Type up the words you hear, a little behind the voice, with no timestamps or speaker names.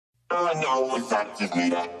All I know is I just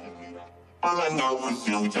need her. All I know is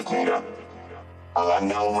you just need her. All I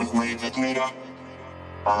know is we just need her.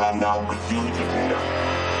 All I know is you just need her.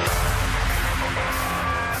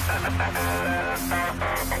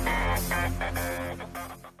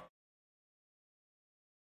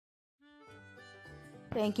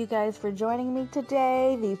 Thank you guys for joining me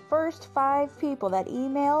today. The first 5 people that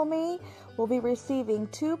email me will be receiving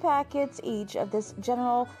 2 packets each of this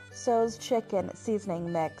General Tso's chicken seasoning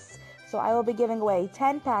mix. So I will be giving away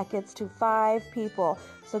 10 packets to 5 people.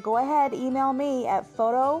 So go ahead, email me at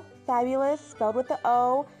photofabulous, spelled with the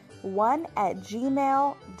O,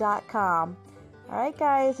 1@gmail.com. Alright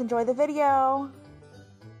guys, enjoy the video.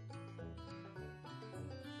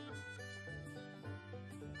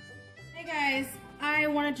 Hey guys, I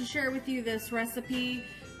wanted to share with you this recipe.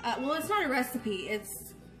 Well, it's not a recipe,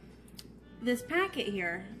 it's this packet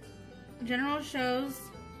here. General Tso's,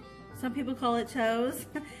 some people call it Tsos,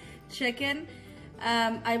 chicken.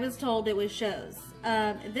 I was told it was Tsos.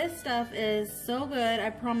 This stuff is so good. I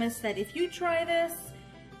promise that if you try this,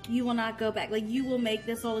 you will not go back. Like, you will make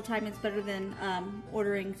this all the time. It's better than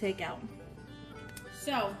ordering takeout.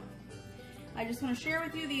 So, I just want to share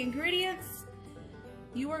with you the ingredients.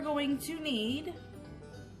 You are going to need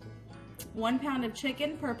 1 pound of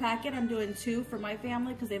chicken per packet. I'm doing 2 for my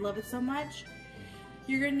family because they love it so much.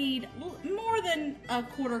 You're going to need more than a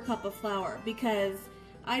 1/4 cup of flour because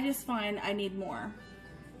I just find I need more.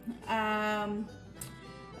 A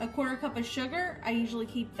 1/4 cup of sugar. I usually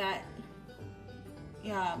keep that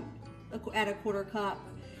at a 1/4 cup.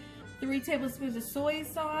 3 tablespoons of soy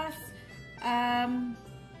sauce. I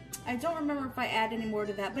don't remember if I add any more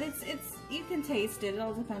to that, but it's you can taste it. It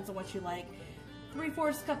all depends on what you like.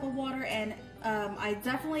 3/4 cup of water, and I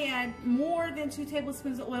definitely add more than 2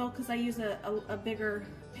 tablespoons of oil because I use a bigger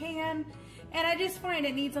pan, and I just find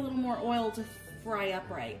it needs a little more oil to fry up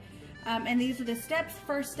right. And these are the steps.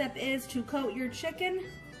 First step is to coat your chicken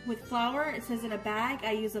with flour. It says in a bag.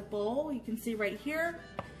 I use a bowl. You can see right here.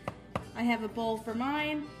 I have a bowl for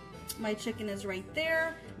mine. My chicken is right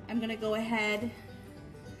there. I'm gonna go ahead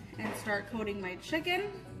and start coating my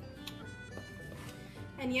chicken.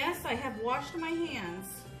 And yes, I have washed my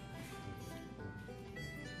hands.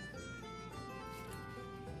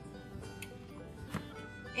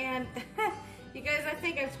 And you guys, I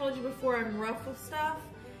think I've told you before, I'm rough with stuff.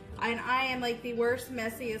 And I am like the worst,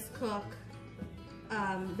 messiest cook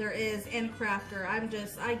there is in crafter. I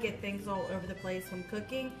get things all over the place when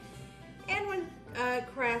cooking and when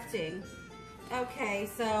crafting. Okay,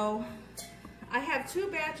 so I have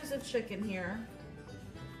 2 batches of chicken here.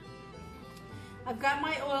 I've got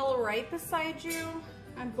my oil right beside you.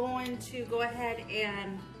 I'm going to go ahead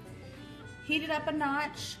and heat it up a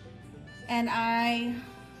notch, and I'm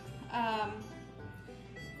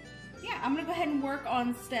gonna go ahead and work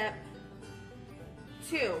on step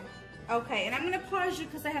 2. Okay, and I'm gonna pause you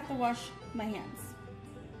because I have to wash my hands.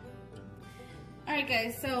 Alright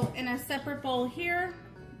guys, so in a separate bowl here,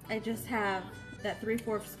 I just have that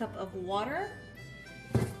 3/4 cup of water,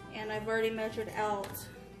 and I've already measured out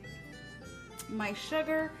my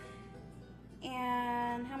sugar.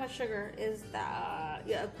 And how much sugar is that?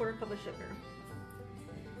 Yeah, a 1/4 cup of sugar.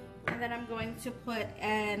 And then I'm going to put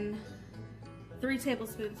in 3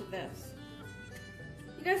 tablespoons of this.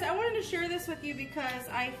 You guys, I wanted to share this with you because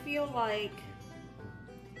I feel like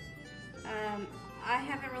I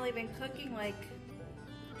haven't really been cooking like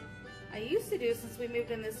I used to do since we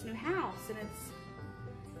moved in this new house, and it's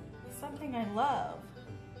something I love.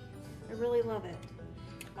 I really love it.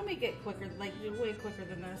 Let me get quicker, like way quicker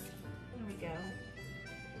than this. There we go.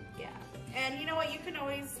 Yeah. And you know what? You can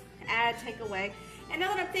always add, take away. And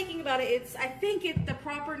now that I'm thinking about it, I think the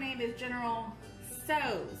proper name is General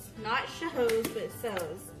Tso's. Not Tso's, but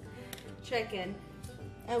Tso's chicken.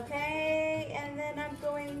 Okay, and then I'm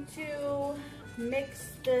going to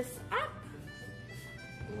mix this up.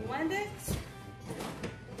 Blend it.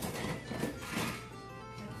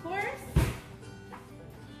 Of course.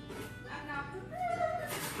 I'm not prepared.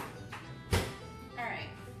 Alright.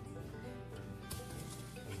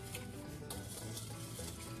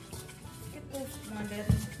 Get this blended.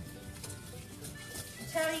 I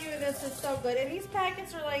tell you, this is so good. And these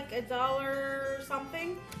packets are like $1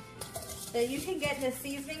 something that you can get in the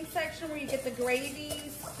seasoning section where you get the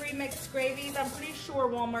gravies, pre-mixed gravies. I'm pretty sure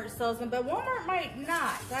Walmart sells them, but Walmart might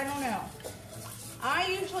not. I don't know. I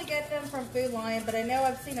usually get them from Food Lion, but I know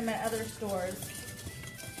I've seen them at other stores.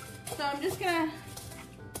 So I'm just gonna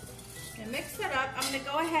mix that up. I'm gonna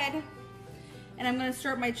go ahead and I'm gonna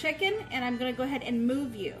start my chicken, and I'm gonna go ahead and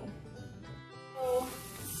move you. So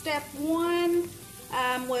step 1,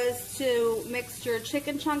 was to mix your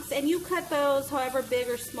chicken chunks, and you cut those however big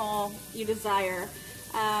or small you desire.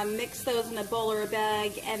 Mix those in a bowl or a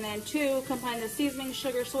bag, and then 2, combine the seasoning,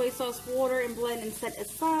 sugar, soy sauce, water, and blend and set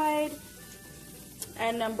aside.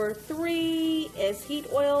 And number 3 is heat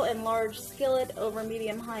oil in large skillet over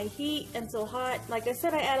medium-high heat until hot. Like I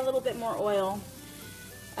said, I add a little bit more oil.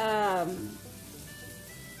 Add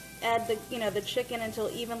the chicken until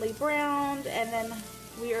evenly browned, and then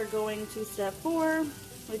we are going to step 4,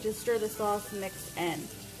 which is stir the sauce, mix in.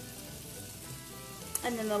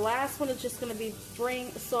 And then the last one is just going to be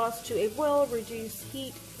bring sauce to a boil, reduce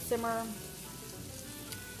heat, simmer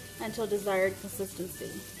until desired consistency.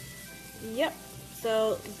 Yep.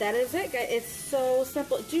 So that is it, guys. It's so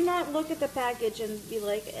simple. Do not look at the package and be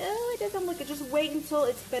like, oh, it doesn't look it. Just wait until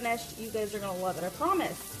it's finished. You guys are going to love it, I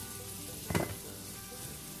promise.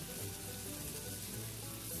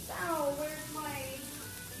 So, where's my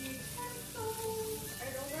utensils? I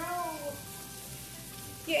don't know.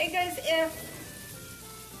 Yeah, and guys, if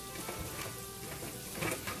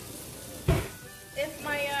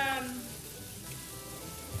my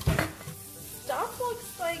stuff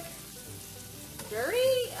looks like dirty,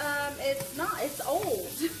 it's not, it's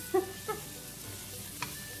old.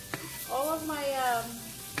 All of my, I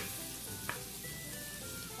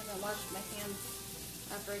haven't washed my hands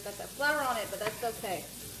after I got that flour on it, but that's okay.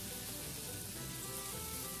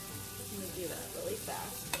 Let me do that really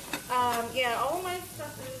fast. Yeah, all of my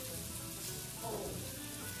stuff is old.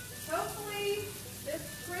 Hopefully, this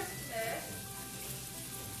Christmas,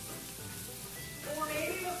 or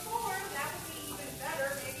maybe before, that would be even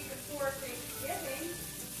better, maybe before Thanksgiving,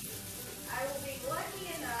 I will be lucky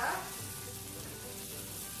enough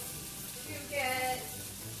to get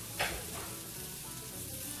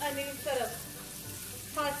a new set of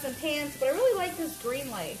pots and pans, but I really like this green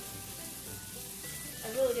light. I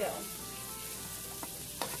really do.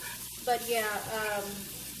 But yeah,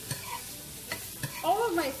 all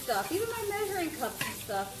of my stuff, even my measuring cups and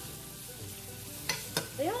stuff,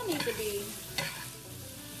 they all need to be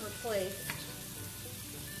replaced.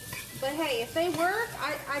 But hey, if they work,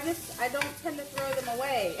 I don't tend to throw them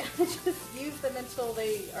away. I just use them until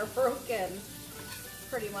they are broken,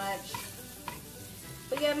 pretty much.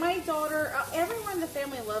 But yeah, my daughter, everyone in the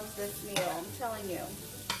family loves this meal, I'm telling you.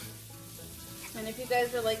 And if you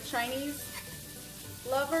guys are like Chinese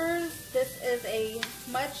lovers, this is a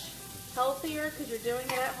much healthier, because you're doing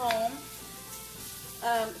it at home,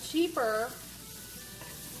 cheaper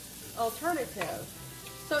alternative.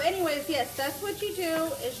 So anyways, yes, that's what you do,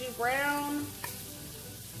 is you brown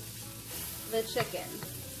the chicken.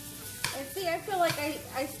 And see, I feel like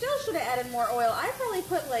I still should have added more oil. I probably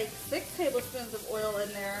put like 6 tablespoons of oil in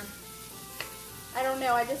there. I don't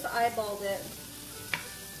know, I just eyeballed it.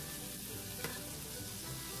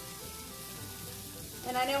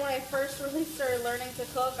 And I know when I first really started learning to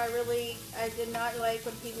cook, I did not like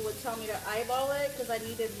when people would tell me to eyeball it, because I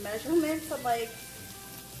needed measurements. I'm like,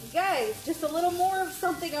 guys, just a little more of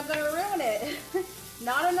something, I'm going to ruin it.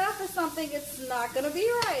 Not enough of something, it's not going to be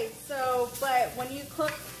right. So, but when you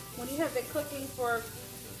cook, when you have been cooking for,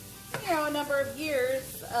 a number of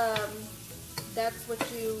years, that's what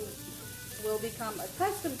you will become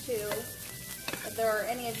accustomed to. If there are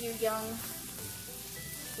any of you young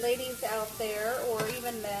ladies out there, or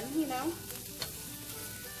even men,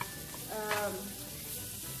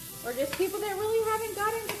 or just people that really haven't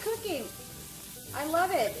got into cooking. I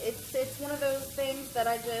love it. It's one of those things that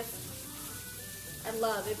I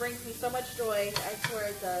love. It brings me so much joy. I swear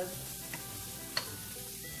it does.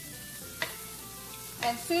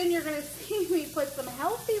 And soon you're going to see me put some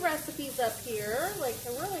healthy recipes up here, like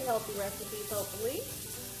some really healthy recipes, hopefully.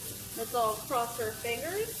 Let's all cross our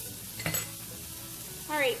fingers.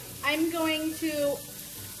 All right, I'm going to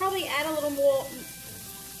probably add a little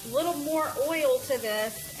more oil to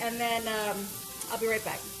this, and then I'll be right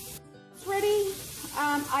back. It's ready.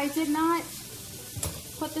 I did not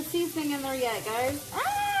put the seasoning in there yet, guys.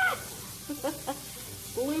 Ah!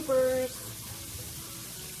 Bloopers.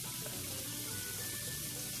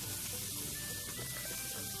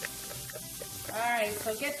 Alright,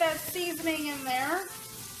 so get that seasoning in there.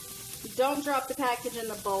 Don't drop the package in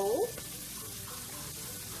the bowl.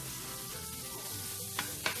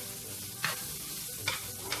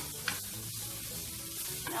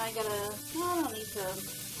 Now I don't need to.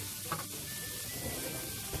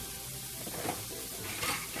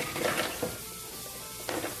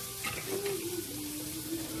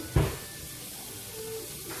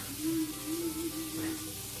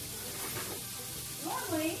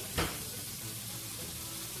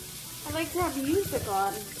 I like to have music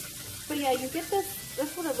on, but yeah, you get this.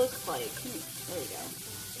 That's what it looks like. There you go.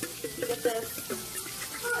 Get this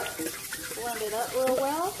blended up real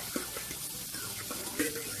well.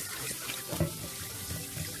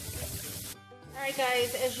 Alright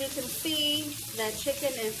guys, as you can see, the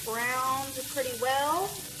chicken is browned pretty well.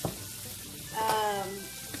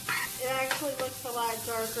 It actually looks a lot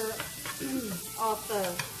darker off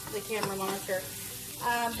the camera monitor.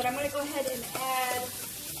 But I'm going to go ahead and add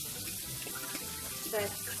the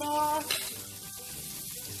sauce.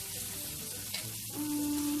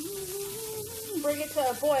 Bring it to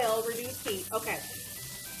a boil, reduce heat. Okay.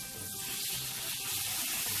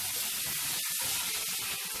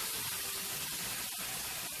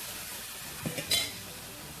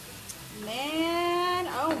 Man,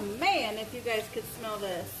 oh man, if you guys could smell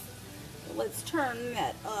this. Let's turn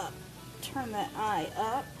that up. Turn that eye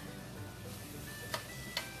up.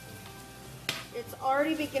 It's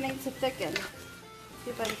already beginning to thicken. See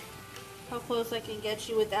if how close I can get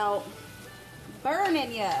you without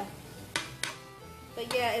burning you.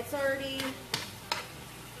 But yeah, it's already,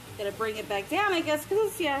 gotta bring it back down, I guess,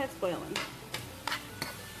 because yeah, it's boiling.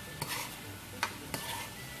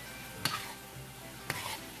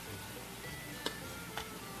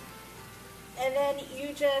 And then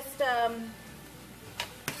you just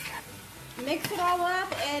mix it all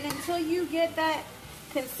up, and until you get that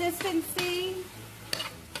consistency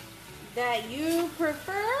that you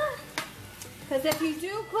prefer, because if you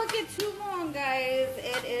do cook it too long, guys,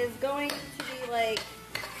 it is going to be like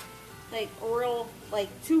real, like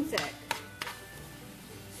too thick.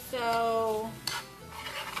 So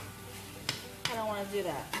I don't want to do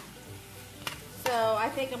that. So I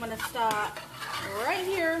think I'm going to stop right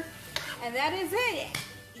here, and that is it.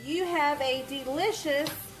 You have a delicious,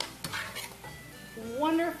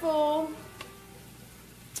 wonderful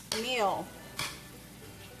meal.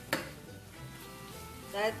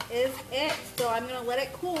 That is it. So I'm going to let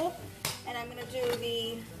it cool, and I'm going to do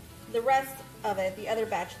the rest of it, the other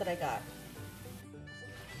batch that I got.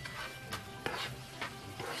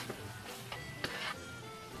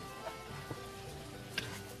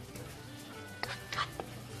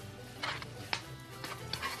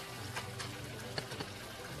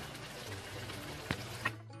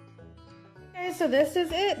 Okay, so this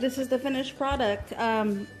is it. This is the finished product.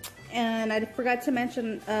 And I forgot to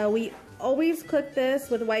mention, we always cook this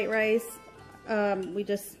with white rice. We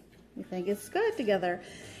think it's good together.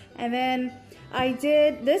 And then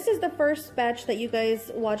this is the first batch that you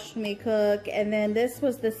guys watched me cook, and then this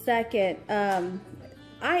was the second.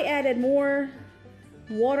 I added more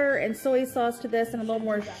water and soy sauce to this and a little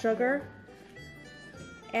more sugar.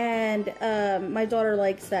 And my daughter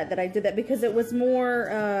likes that I did that, because it was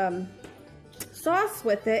more sauce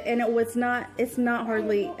with it, and it's not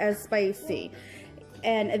hardly as spicy.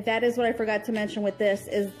 And that is what I forgot to mention with this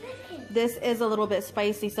is a little bit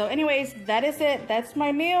spicy. So anyways, that is it. That's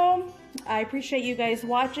my meal. I appreciate you guys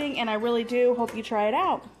watching, and I really do hope you try it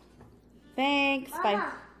out. Thanks. Bye.